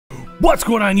What's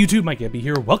going on YouTube? Mikeyfb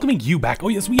here, welcoming you back. Oh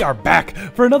yes, we are back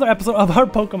for another episode of our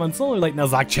Pokemon Solar Light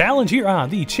Nuzlocke challenge here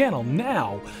on the channel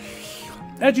now.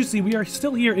 As you see, we are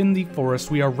still here in the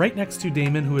forest. We are right next to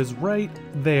Damon, who is right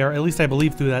there. At least I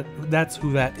believe that's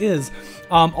who that is.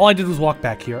 All I did was walk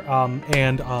back here.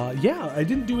 Yeah, I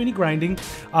didn't do any grinding,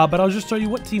 but I'll just show you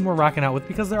what team we're rocking out with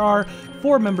because there are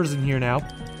 4 members in here now.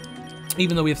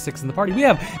 Even though we have 6 in the party. We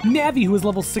have Navi, who is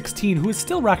level 16, who is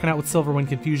still rocking out with Silver Wind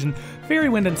Confusion, Fairy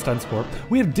Wind, and Stun Spore.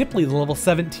 We have Dipley, the level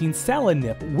 17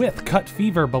 Salanip with Cut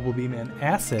Fever, Bubble Beam, and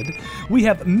Acid. We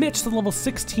have Mitch, the level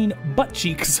 16 Butt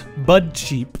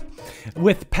Cheep,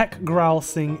 with Peck, Growl,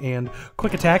 Sing, and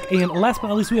Quick Attack. And last but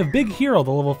not least, we have Big Hero,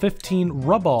 the level 15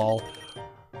 Ruball,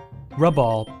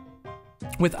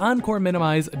 with Encore,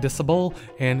 Minimize, Disable,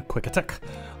 and Quick Attack.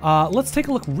 Let's take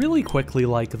a look really quickly,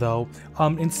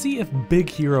 and see if Big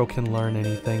Hero can learn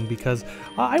anything, because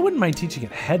I wouldn't mind teaching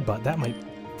it Headbutt.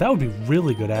 That would be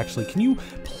really good, actually. Can you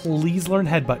please learn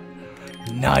Headbutt?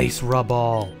 Nice,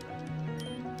 Ruball.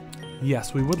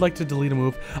 Yes, we would like to delete a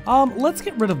move. Let's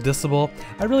get rid of Disable.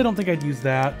 I really don't think I'd use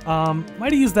that.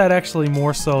 Might have used that actually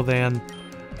more so than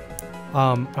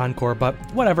Encore, but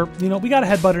whatever. You know, we got a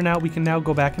Headbutter now. We can now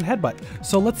go back and Headbutt.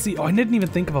 So let's see. Oh, I didn't even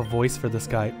think of a voice for this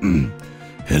guy.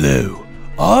 Hello,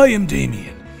 I am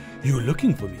Damien. You're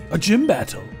looking for me. A gym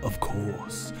battle, of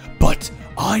course. But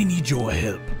I need your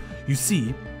help. You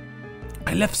see,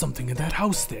 I left something in that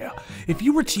house there. If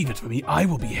you retrieve it for me, I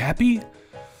will be happy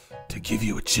to give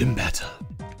you a gym battle.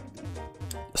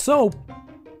 So,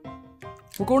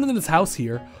 we're going into this house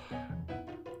here,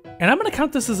 and I'm gonna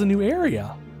count this as a new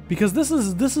area. Because this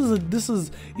is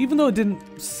even though it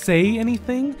didn't say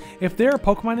anything, if there are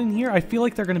Pokemon in here, I feel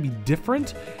like they're gonna be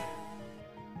different.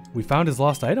 We found his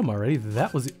lost item already.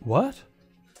 That was what?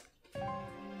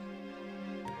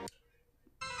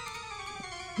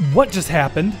 What just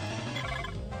happened?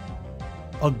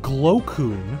 A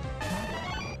Glocoon.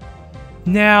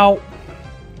 Now,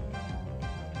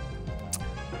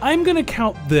 I'm gonna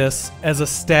count this as a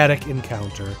static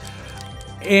encounter.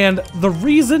 And the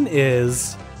reason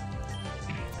is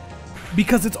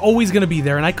because it's always gonna be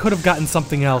there, and I could have gotten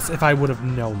something else if I would have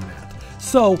known that.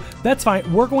 So, that's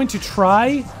fine. We're going to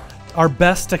try our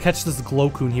best to catch this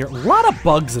Glocoon here. A lot of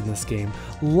bugs in this game.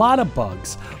 A lot of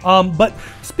bugs. But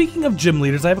speaking of gym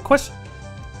leaders, I have a question.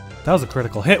 That was a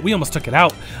critical hit. We almost took it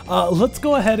out. Let's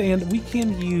go ahead and we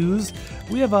can use...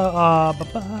 We have a...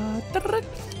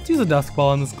 Let's use a Dusk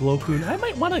Ball on this Glocoon. I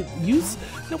might want to use...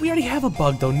 No, we already have a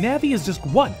bug, though. Navi is just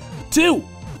 1, 2,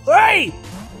 3!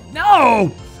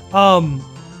 No!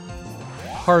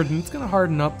 Harden. It's going to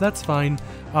harden up. That's fine.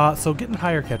 So getting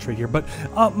higher catch rate here. But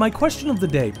my question of the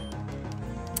day,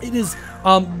 it is,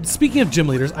 speaking of gym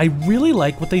leaders, I really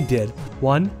like what they did.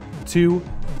 1, 2,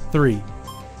 3.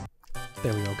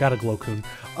 There we go, got a Glocoon.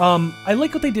 I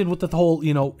like what they did with the whole,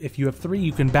 you know, if you have 3,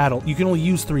 you can battle. You can only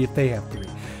use 3 if they have 3.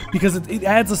 Because it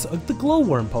adds us the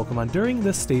Glowworm Pokemon. During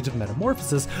this stage of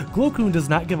Metamorphosis, Glocoon does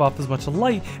not give off as much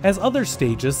light as other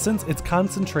stages since it's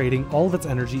concentrating all of its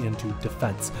energy into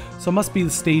defense. So it must be the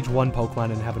stage 1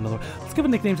 Pokemon and have another. Let's give a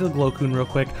nickname to the Glocoon real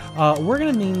quick. We're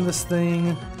gonna name this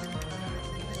thing...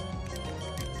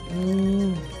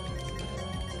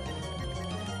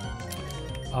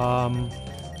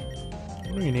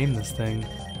 What do we name this thing?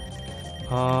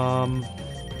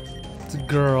 It's a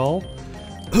girl.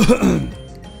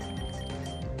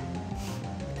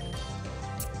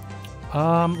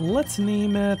 Let's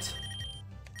name it...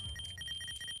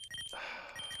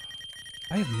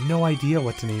 I have no idea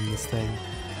what to name this thing.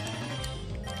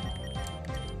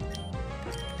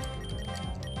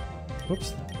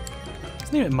 Whoops.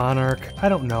 Let's name it Monarch. I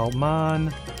don't know.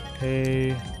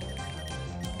 Mon-A-R-C-H.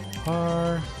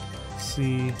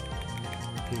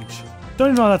 Don't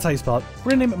even know that's how you spell it.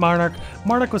 We're gonna name it Monarch.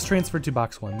 Monarch was transferred to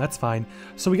box 1. That's fine.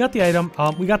 So we got the item.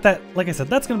 We got that. Like I said,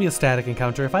 that's gonna be a static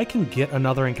encounter. If I can get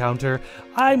another encounter,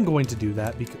 I'm going to do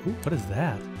that. Because ooh, what is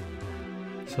that?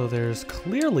 So there's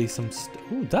clearly some.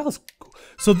 Ooh, that was cool.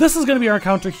 So this is gonna be our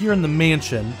encounter here in the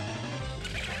mansion.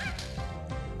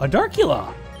 A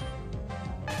Darkula.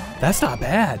 That's not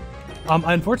bad.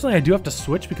 Unfortunately, I do have to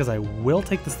switch because I will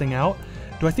take this thing out.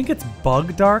 Do I think it's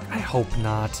Bug Dark? I hope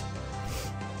not.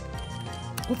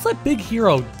 Let's let Big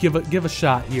Hero give a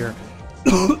shot here.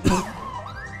 Look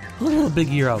at Big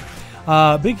Hero.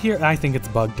 Big Hero. I think it's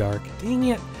Bug Dark. Dang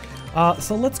it.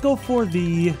 So let's go for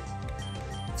the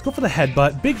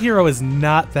Headbutt. Big Hero is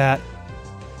not that.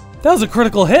 That was a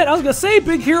critical hit. I was gonna say,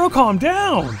 Big Hero, calm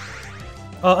down.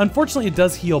 Unfortunately, it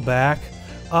does heal back.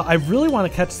 I really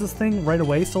want to catch this thing right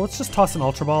away, so let's just toss an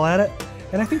Ultra Ball at it.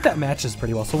 And I think that matches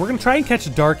pretty well. So we're going to try and catch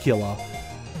Darkula.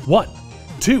 1,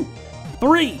 2,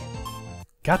 3.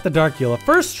 Got the Darkula.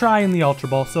 First try in the Ultra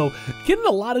Ball, so getting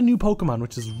a lot of new Pokemon,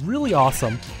 which is really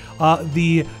awesome.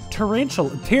 The Tarantula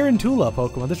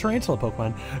Pokemon, the Tarantula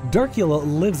Pokemon,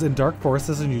 Darkula lives in dark forests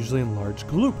and usually in large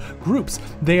groups.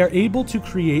 They are able to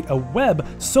create a web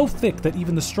so thick that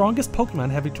even the strongest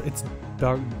Pokemon it's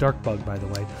dark bug, by the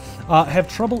way, have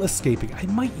trouble escaping. I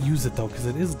might use it though, because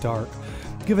it is dark.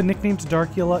 Give a nickname to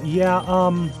Darkula. Yeah,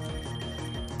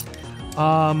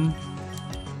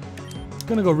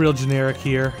 gonna go real generic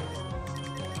here.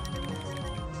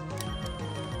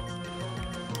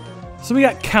 So we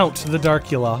got Count the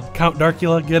Darkula. Count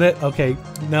Darkula, get it? Okay,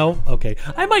 no? Okay.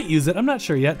 I might use it, I'm not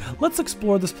sure yet. Let's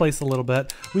explore this place a little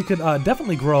bit. We could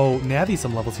definitely grow Navi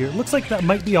some levels here. It looks like that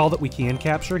might be all that we can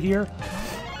capture here.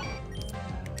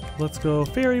 Let's go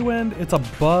Fairy Wind. It's a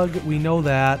bug, we know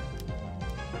that.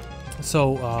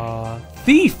 So,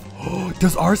 Thief!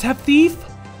 Does ours have Thief?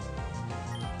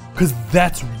 Because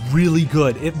that's really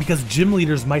good. Because gym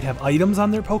leaders might have items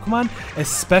on their Pokemon,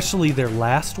 especially their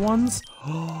last ones.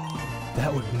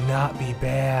 That would not be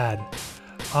bad.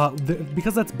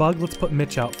 Because that's bug, let's put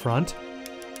Mitch out front.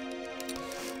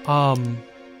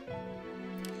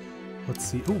 Let's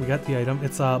see. Ooh, we got the item.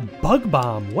 It's a Bug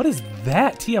Bomb. What is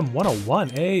that? TM 101.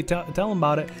 Hey, tell them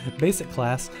about it. Basic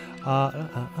class.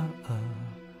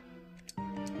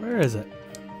 Where is it?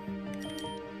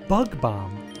 Bug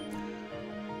Bomb.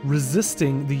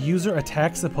 Resisting the user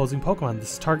attacks opposing Pokemon.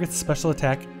 This target's special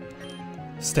attack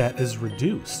stat is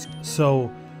reduced.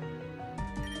 So,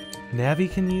 Navi,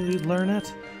 can you learn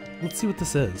it? Let's see what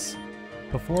this is.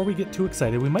 Before we get too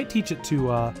excited, we might teach it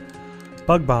to,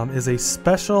 Bug Bomb is a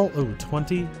special,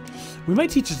 20. We might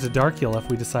teach it to Darkula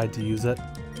if we decide to use it.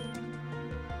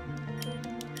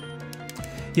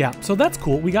 Yeah, so that's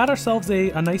cool. We got ourselves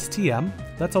a nice TM.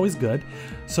 That's always good.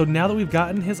 So now that we've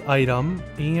gotten his item,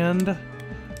 and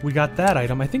we got that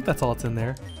item, I think that's all that's in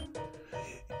there.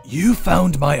 You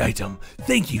found my item.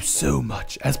 Thank you so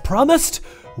much. As promised,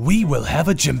 we will have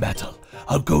a gym battle.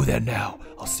 I'll go there now.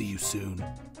 I'll see you soon.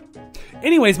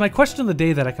 Anyways, my question of the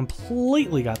day that I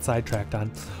completely got sidetracked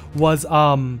on was,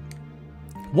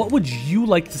 what would you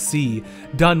like to see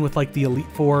done with like the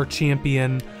Elite Four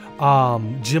champion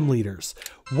gym leaders?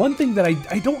 One thing that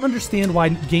I don't understand why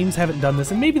games haven't done this,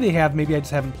 and maybe they have, maybe I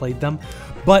just haven't played them,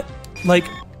 but like,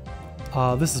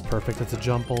 this is perfect. It's a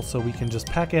jumble, so we can just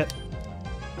peck it.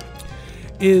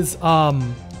 Is,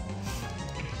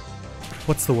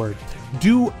 what's the word?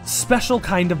 Do special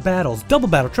kind of battles. Double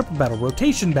battle, triple battle,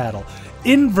 rotation battle,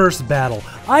 inverse battle.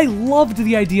 I loved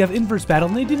the idea of inverse battle,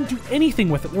 and they didn't do anything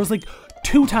with it. There was like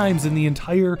 2 times in the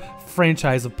entire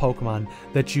franchise of Pokemon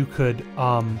that you could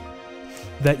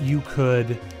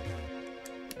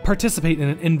participate in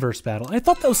an inverse battle. I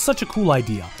thought that was such a cool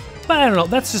idea. But I don't know,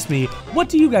 that's just me. What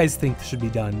do you guys think should be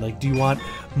done? Like, do you want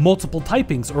multiple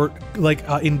typings? Or like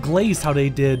in Glazed, how they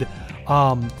did,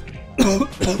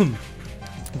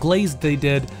 Glazed, they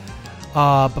did,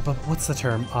 what's the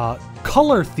term?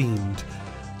 Color themed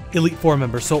Elite Four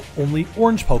members. So only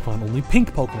orange Pokemon, only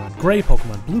pink Pokemon, gray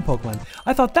Pokemon, blue Pokemon.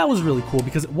 I thought that was really cool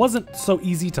because it wasn't so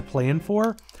easy to plan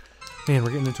for. Man,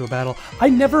 we're getting into a battle. I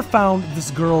never found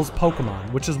this girl's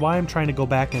Pokemon, which is why I'm trying to go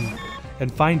back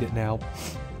and find it now.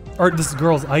 Or this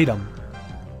girl's item.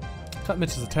 Cut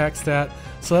Mitch's attack stat.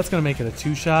 So that's going to make it a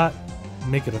 2-shot.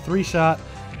 Make it a 3-shot.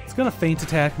 It's going to feint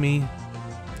attack me.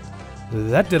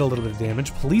 That did a little bit of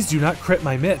damage. Please do not crit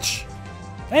my Mitch.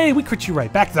 Hey, we crit you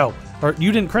right back though. Or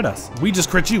you didn't crit us. We just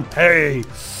crit you. Hey.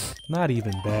 Not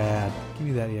even bad. Give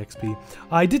me that EXP.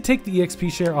 I did take the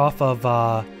EXP share off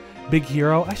of Big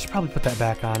Hero. I should probably put that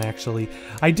back on actually.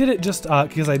 I did it just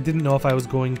because I didn't know if I was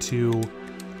going to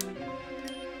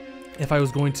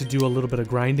do a little bit of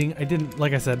grinding. I didn't,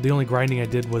 like I said, the only grinding I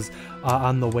did was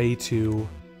on the way to...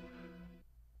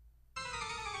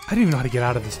 I didn't even know how to get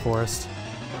out of this forest.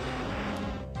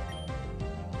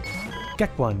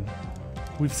 Gekwan.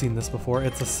 We've seen this before.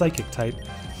 It's a psychic type.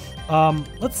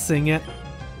 Let's sing it.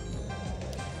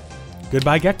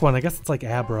 Goodbye, Gekwan. I guess it's like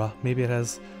Abra. Maybe it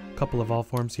has a couple of all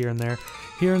forms here and there.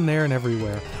 Here and there and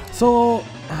everywhere. So,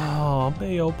 oh,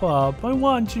 Bayo Pup, I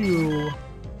want you.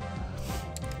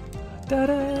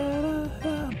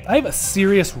 I have a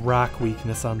serious rock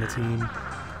weakness on the team.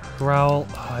 Growl.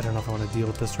 Oh, I don't know if I want to deal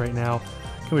with this right now.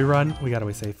 Can we run? We got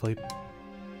away safely.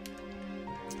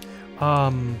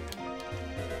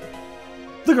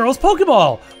 The girl's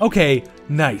Pokeball! Okay,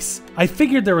 nice. I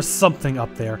figured there was something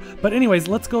up there. But anyways,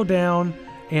 let's go down.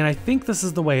 And I think this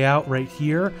is the way out right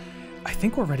here. I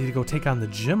think we're ready to go take on the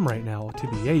gym right now.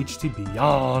 TBH, to be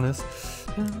honest.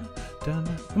 I'm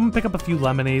gonna pick up a few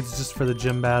lemonades just for the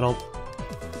gym battle.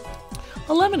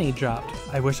 A lemonade dropped.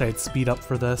 I wish I had speed up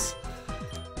for this.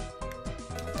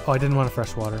 Oh, I didn't want a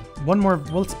fresh water. One more.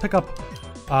 Well, let's pick up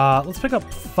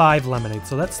 5 lemonade.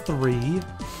 So that's 3.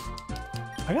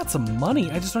 I got some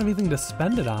money. I just don't have anything to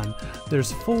spend it on.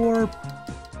 There's 4.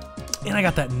 And I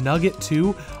got that nugget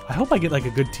too. I hope I get like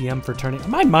a good TM for turning.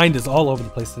 My mind is all over the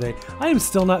place today. I am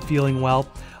still not feeling well.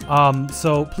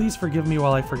 So please forgive me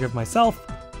while I forgive myself.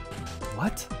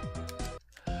 What?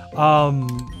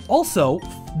 Also,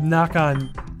 knock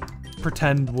on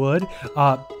pretend wood.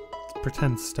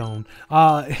 Pretend stone.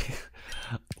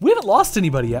 We haven't lost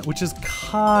anybody yet, which is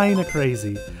kind of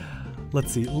crazy.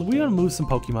 Let's see. We want to move some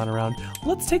Pokemon around.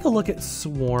 Let's take a look at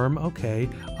Swarm. Okay.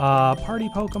 Party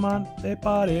Pokemon. Hey,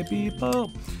 party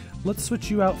people. Let's switch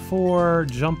you out for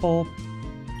Jumple.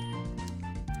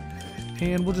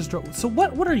 And we'll just draw. So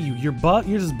what are you? You're Bug?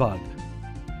 You're just Bug.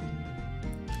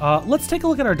 Let's take a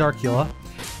look at our Darkula,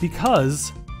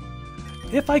 because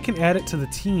if I can add it to the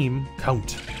team,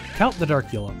 count the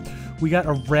Darkula. We got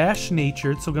a Rash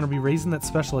Natured, so we're going to be raising that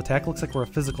special attack. Looks like we're a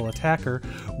physical attacker.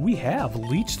 We have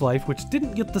Leech Life, which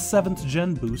didn't get the 7th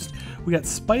gen boost. We got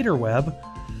Spider Web.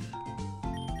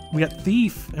 We got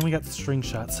Thief, and we got String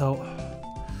Shot. So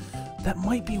that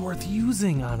might be worth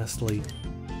using, honestly.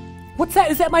 What's that?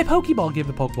 Is that my Pokeball? Give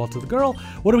the Pokeball to the girl.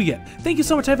 What do we get? Thank you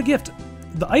so much. I have a gift.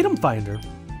 The Item Finder.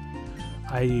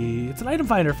 It's an item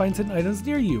finder, finds hidden items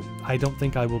near you. I don't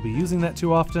think I will be using that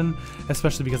too often,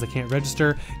 especially because I can't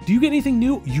register. Do you get anything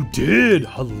new? You did!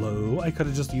 Hello! I could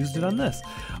have just used it on this.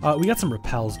 We got some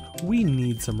repels. We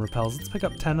need some repels. Let's pick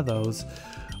up 10 of those.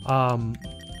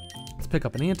 Let's pick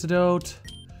up an antidote.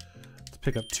 Let's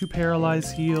pick up 2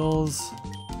 paralyze heals.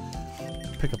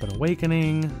 Pick up an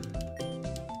awakening.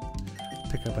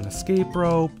 Pick up an escape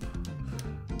rope.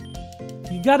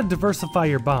 You gotta diversify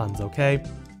your bonds, okay?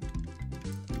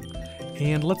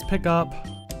 And let's pick up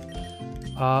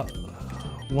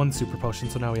 1 super potion,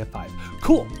 so now we have 5.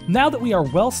 Cool! Now that we are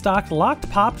well stocked, locked,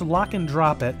 popped, lock and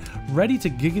drop it, ready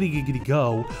to giggity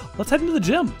go, let's head into the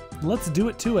gym. Let's do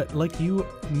it to it, like you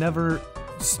never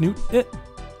snoot it,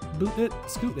 boot it,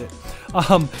 scoot it.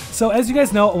 So as you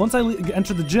guys know, once I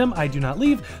enter the gym, I do not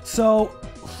leave, so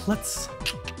let's...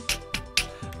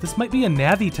 This might be a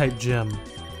Navi type gym.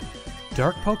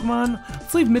 Dark Pokemon?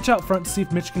 Let's leave Mitch out front to see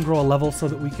if Mitch can grow a level so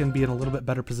that we can be in a little bit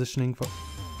better positioning for...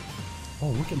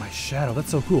 Oh, look at my shadow. That's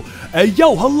so cool. Hey,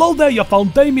 yo, hello there. You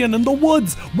found Damien in the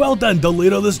woods. Well then, the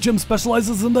leader of this gym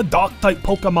specializes in the dark type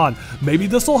Pokemon. Maybe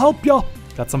this will help you.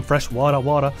 Got some fresh water.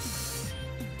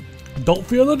 Don't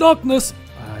fear the darkness.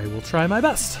 I will try my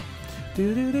best.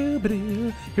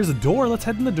 Here's a door. Let's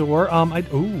head in the door.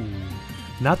 Ooh,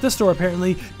 not this door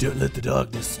apparently. Don't let the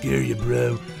darkness scare you,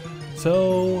 bro.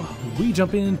 So we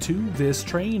jump into this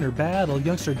trainer battle.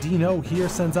 Youngster Dino here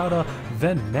sends out a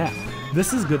Venap.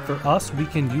 This is good for us. We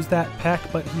can use that pack,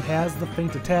 but he has the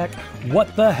feint attack.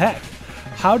 What the heck?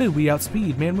 How did we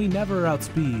outspeed? Man, we never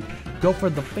outspeed. Go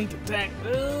for the feint attack.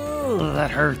 Ugh,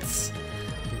 that hurts.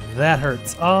 That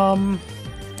hurts. I'm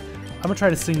gonna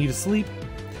try to sing you to sleep.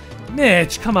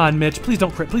 Mitch, come on, Mitch. Please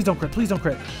don't crit. Please don't crit. Please don't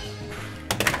crit.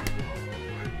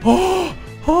 Oh.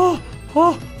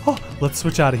 Let's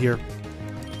switch out of here.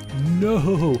 No.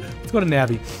 Let's go to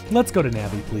Navi. Let's go to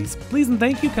Navi, please. Please and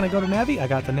thank you. Can I go to Navi? I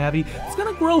got the Navi. It's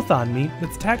gonna growth on me.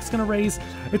 Its attack's gonna raise.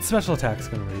 Its special attack's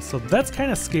gonna raise. So that's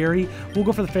kind of scary. We'll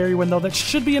go for the Fairy Wind though. That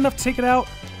should be enough to take it out.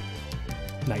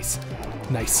 Nice.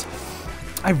 Nice.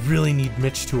 I really need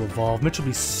Mitch to evolve. Mitch will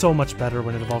be so much better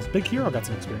when it evolves. Big Hero got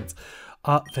some experience.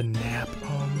 The nap.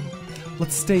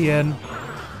 Let's stay in.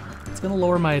 It's gonna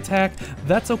lower my attack.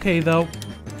 That's okay though.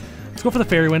 Let's go for the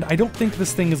Fairy Wind. I don't think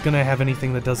this thing is gonna have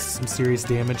anything that does some serious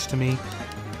damage to me.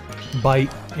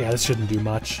 Bite. Yeah, this shouldn't do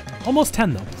much. Almost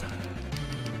 10 though.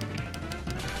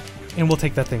 And we'll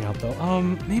take that thing out though.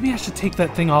 Maybe I should take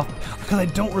that thing off because I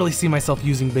don't really see myself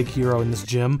using Big Hero in this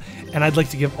gym, and I'd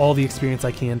like to give all the experience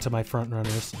I can to my front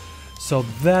runners. So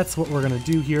that's what we're gonna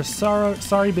do here.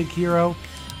 Sorry, Big Hero.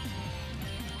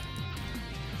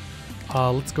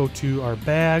 Let's go to our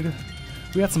bag.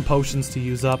 We got some potions to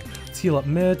use up. Let's heal up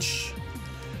Mitch.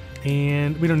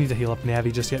 And we don't need to heal up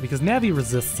Navi just yet because Navi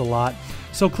resists a lot.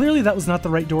 So clearly that was not the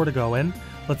right door to go in.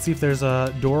 Let's see if there's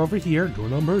a door over here. Door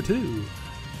number 2.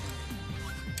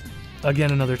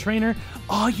 Again, another trainer.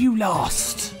 Are you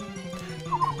lost?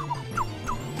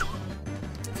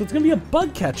 So it's going to be a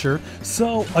bug catcher.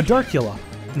 So a Darkula.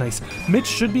 Nice. Mitch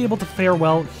should be able to fare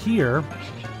well here.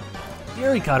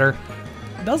 Gary Cutter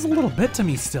does a little bit to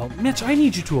me still. Mitch, I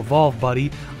need you to evolve,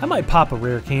 buddy. I might pop a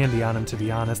rare candy on him, to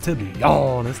be honest.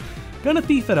 Gonna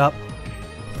thief it up.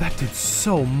 That did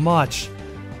so much.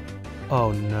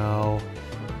 Oh, no.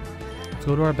 Let's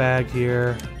go to our bag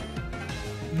here.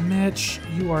 Mitch,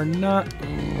 you are not...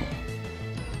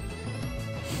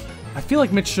 I feel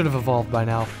like Mitch should have evolved by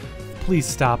now. Please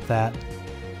stop that.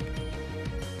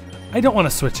 I don't want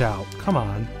to switch out. Come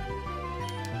on.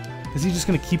 Is he just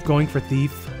going to keep going for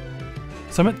Thief?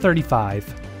 So I'm at 35.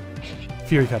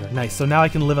 Fury Cutter. Nice. So now I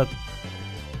can live up.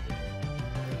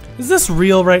 Is this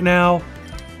real right now?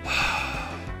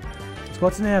 Let's go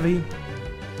out to Navi.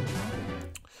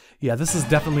 Yeah, this is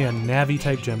definitely a Navi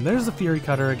type gym. There's the Fury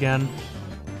Cutter again.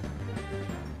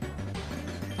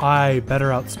 I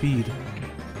better outspeed.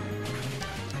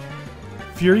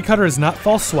 Fury Cutter is not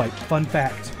false swipe. Fun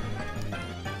fact.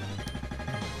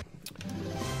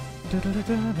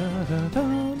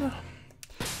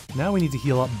 Now we need to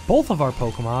heal up both of our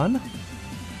Pokemon.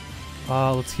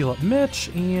 Let's heal up Mitch,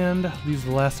 and these are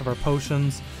the last of our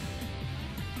potions.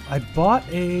 I bought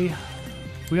a...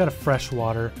 We got a fresh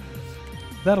water.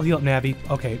 That'll heal up Navi.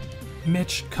 Okay,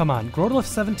 Mitch, come on. Grow to level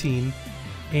 17,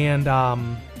 and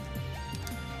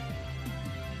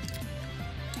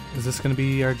is this going to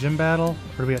be our gym battle?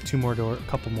 Or do we got two more doors? A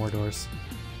couple more doors.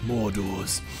 More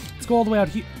doors. Let's go all the way out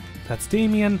here. That's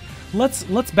Damien. Let's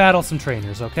battle some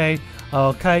trainers, okay?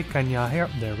 Okay, Kanya here.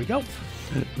 There we go.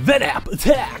 Venap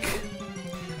attack!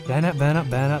 Venap, Venap,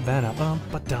 Venap, Venap.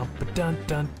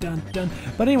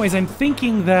 But anyways, I'm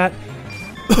thinking that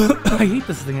I hate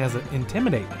this thing as an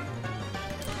Intimidate.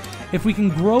 If we can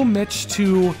grow Mitch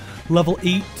to level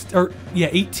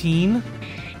 18.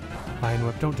 Vine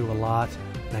Whip, don't do a lot.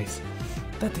 Nice.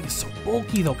 That thing is so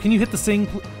bulky though. Can you hit the Sing?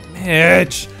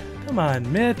 Mitch! Come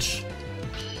on, Mitch.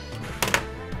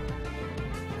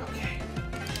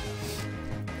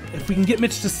 If we can get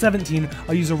Mitch to 17,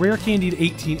 I'll use a rare candy to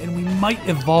 18, and we might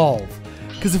evolve.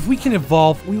 Because if we can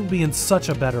evolve, we will be in such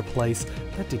a better place.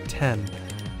 That did 10.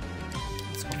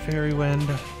 Let's go Fairy Wind.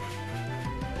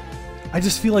 I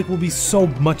just feel like we'll be so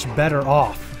much better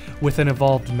off with an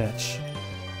evolved Mitch.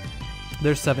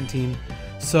 There's 17.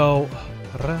 So,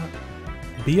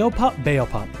 Beopup?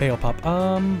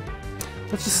 Beopup.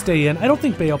 Let's just stay in. I don't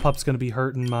think Beopup's going to be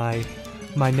hurting my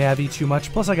Navi too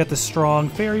much. Plus I got the strong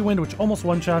Fairy Wind, which almost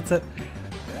one-shots it.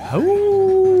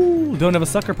 Oh, don't have a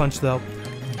Sucker Punch though.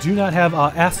 Do not have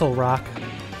Assel Rock.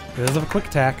 It does have a quick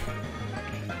attack.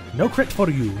 No crit for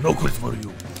you. No crit for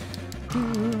you.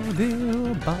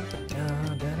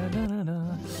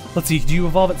 Let's see. Do you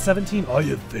evolve at 17? I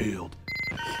have failed.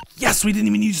 Yes, we didn't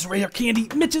even use rare candy.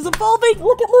 Mitch is evolving.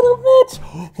 Look at little Mitch.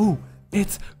 Oh.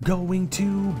 It's going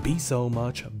to be so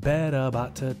much better,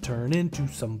 about to turn into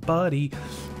somebody.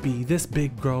 Be this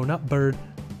big grown-up bird.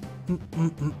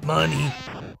 Money.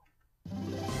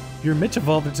 Your Mitch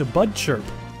evolved into Bud Chirp.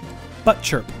 Butt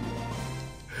Chirp.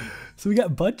 So we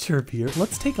got Bud Chirp here.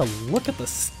 Let's take a look at the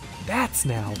stats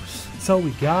now. So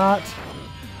we got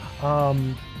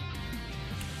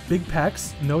big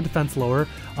pecs, no defense lower,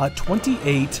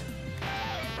 28.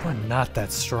 We're not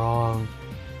that strong.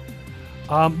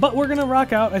 But we're gonna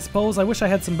rock out, I suppose. I wish I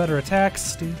had some better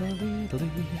attacks.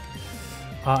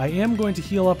 I am going to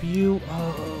heal up you.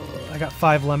 I got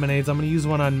 5 lemonades. I'm gonna use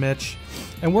one on Mitch.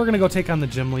 And we're gonna go take on the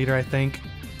gym leader, I think.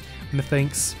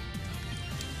 Methinks.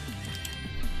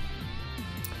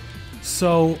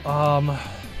 So,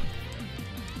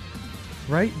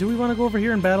 right? Do we want to go over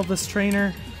here and battle this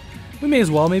trainer? We may as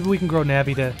well. Maybe we can grow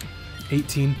Navi to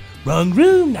 18. Wrong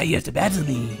room! Now you have to battle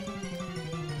me!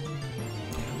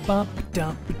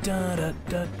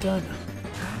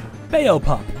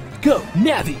 Beopup, go,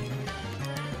 Navi!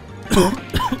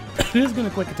 It is going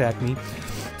to quick attack me.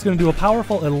 It's going to do a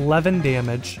powerful 11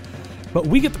 damage, but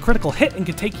we get the critical hit and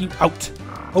can take you out.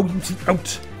 Oh, you see,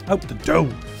 out the door.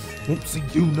 Won't see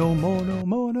you no more, no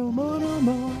more, no more, no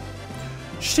more.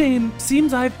 Shame,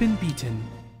 seems I've been beaten.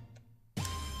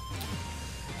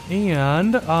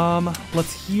 And,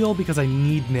 let's heal because I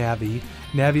need Navi.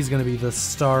 Navi's gonna be the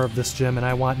star of this gym, and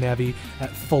I want Navi at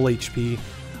full HP.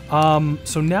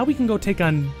 So now we can go take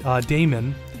on,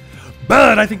 Damon.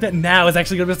 But I think that now is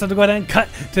actually gonna be time to go ahead and cut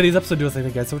today's episode. Do us a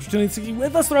thank you guys so much for tuning in, sticking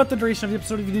with us throughout the duration of the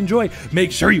episode. If you did enjoy,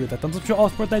 make sure you hit that thumbs up, show all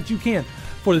support that you can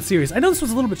for the series. I know this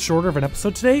was a little bit shorter of an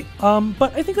episode today,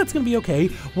 but I think that's gonna be okay.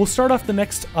 We'll start off the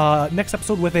next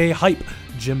episode with a hype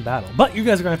gym battle. But you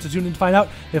guys are gonna have to tune in to find out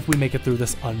if we make it through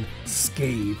this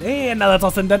unscathed. And now that's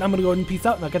all said and done, I'm gonna go ahead and peace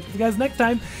out, and I'll catch you guys next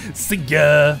time. See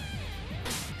ya!